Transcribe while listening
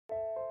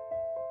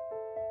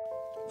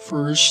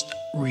First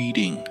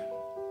reading.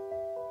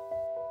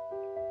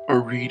 A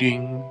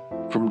reading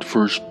from the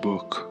first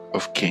book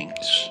of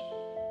Kings.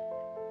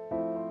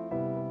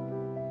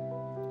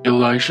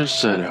 Elijah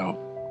set out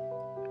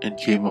and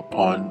came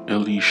upon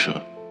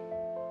Elisha,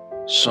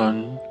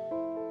 son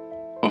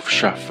of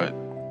Shaphat,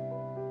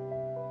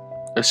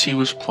 as he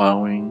was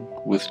plowing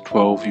with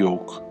 12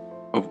 yoke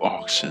of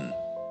oxen.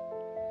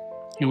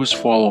 He was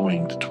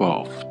following the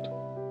 12th.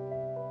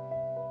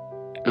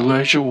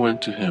 Elijah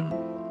went to him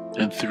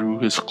and threw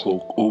his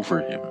cloak over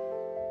him.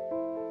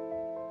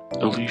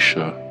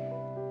 Elisha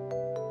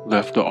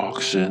left the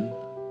oxen,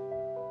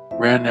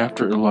 ran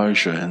after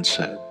Elijah and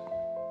said,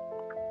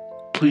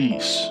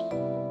 "Please,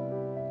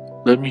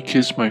 let me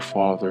kiss my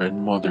father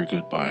and mother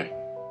goodbye,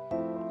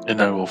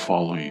 and I will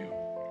follow you."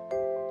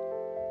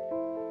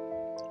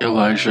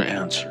 Elijah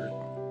answered,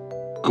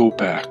 "Go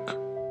back.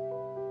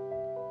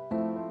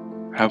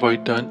 Have I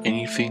done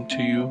anything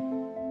to you?"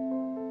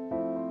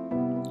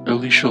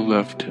 Elisha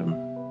left him,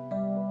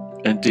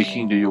 and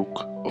taking the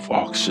yoke of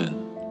oxen,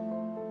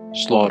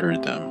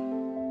 slaughtered them.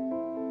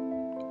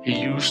 He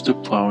used the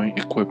plowing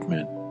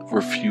equipment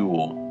for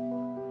fuel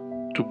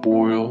to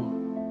boil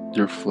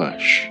their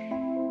flesh,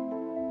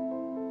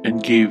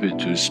 and gave it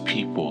to his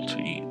people to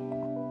eat.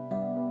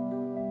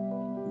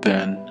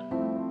 Then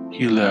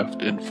he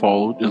left and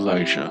followed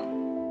Elijah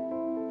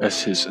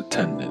as his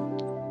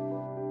attendant.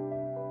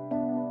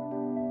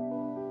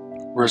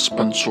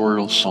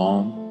 Responsorial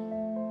Psalm.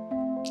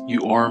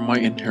 You are my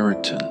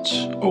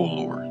inheritance, O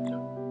Lord.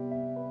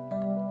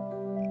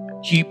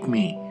 Keep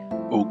me,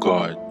 O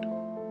God,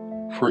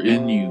 for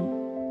in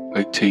you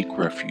I take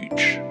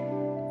refuge.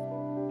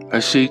 I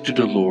say to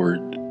the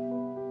Lord,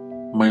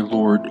 my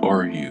Lord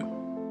are you.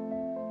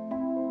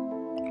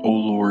 O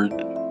Lord,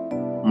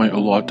 my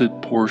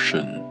allotted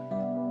portion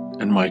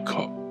and my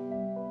cup.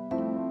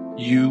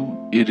 You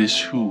it is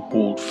who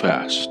hold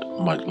fast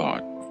my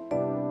lot.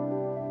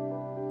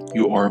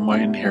 You are my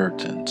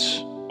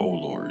inheritance, O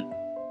Lord.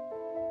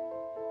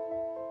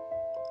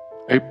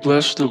 I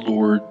bless the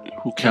Lord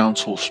who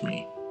counsels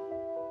me.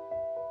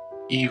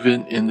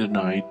 Even in the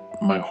night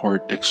my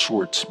heart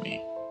exhorts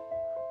me.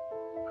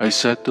 I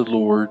set the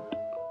Lord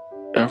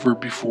ever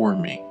before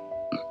me.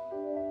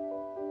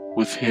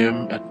 With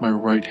him at my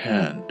right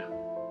hand,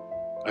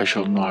 I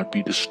shall not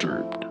be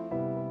disturbed.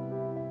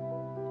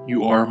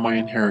 You are my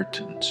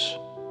inheritance,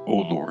 O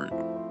Lord.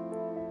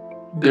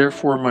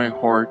 Therefore my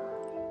heart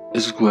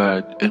is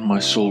glad and my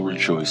soul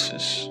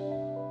rejoices.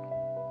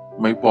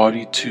 My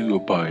body too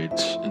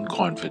abides in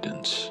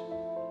confidence,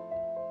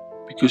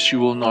 because you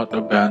will not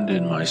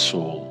abandon my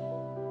soul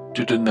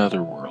to the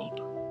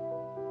netherworld,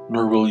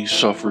 nor will you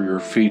suffer your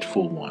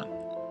faithful one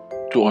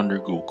to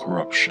undergo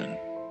corruption.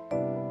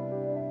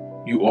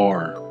 You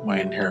are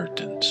my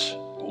inheritance,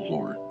 O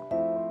Lord.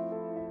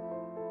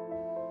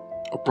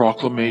 A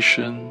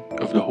proclamation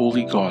of the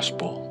Holy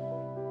Gospel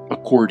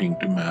according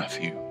to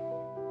Matthew.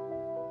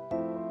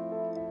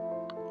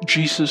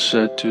 Jesus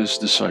said to his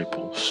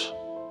disciples,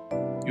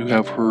 "You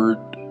have heard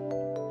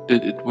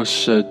that it was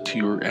said to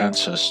your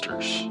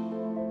ancestors,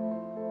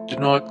 'Do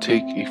not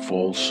take a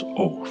false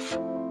oath,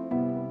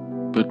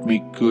 but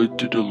make good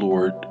to the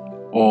Lord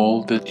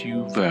all that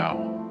you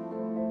vow.'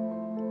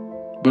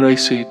 But I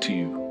say to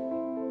you,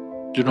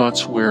 do not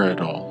swear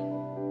at all,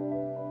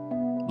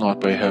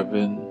 not by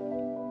heaven,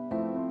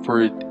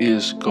 for it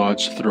is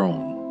God's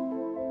throne,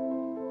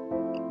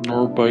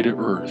 nor by the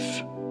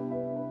earth,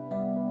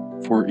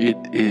 for it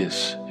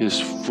is his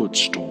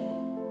footstool,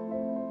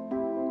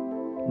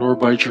 nor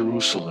by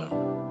Jerusalem,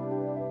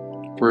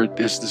 for it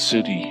is the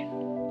city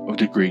of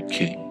the great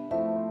King.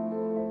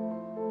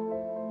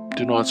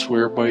 Do not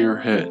swear by your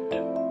head,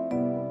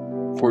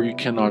 for you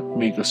cannot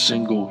make a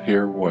single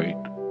hair white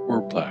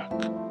or black.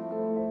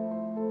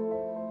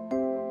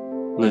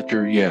 Let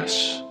your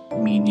yes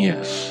mean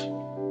yes,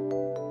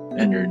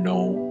 and your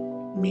no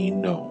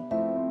mean no.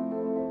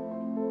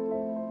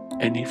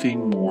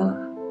 Anything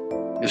more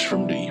is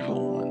from the evil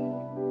one."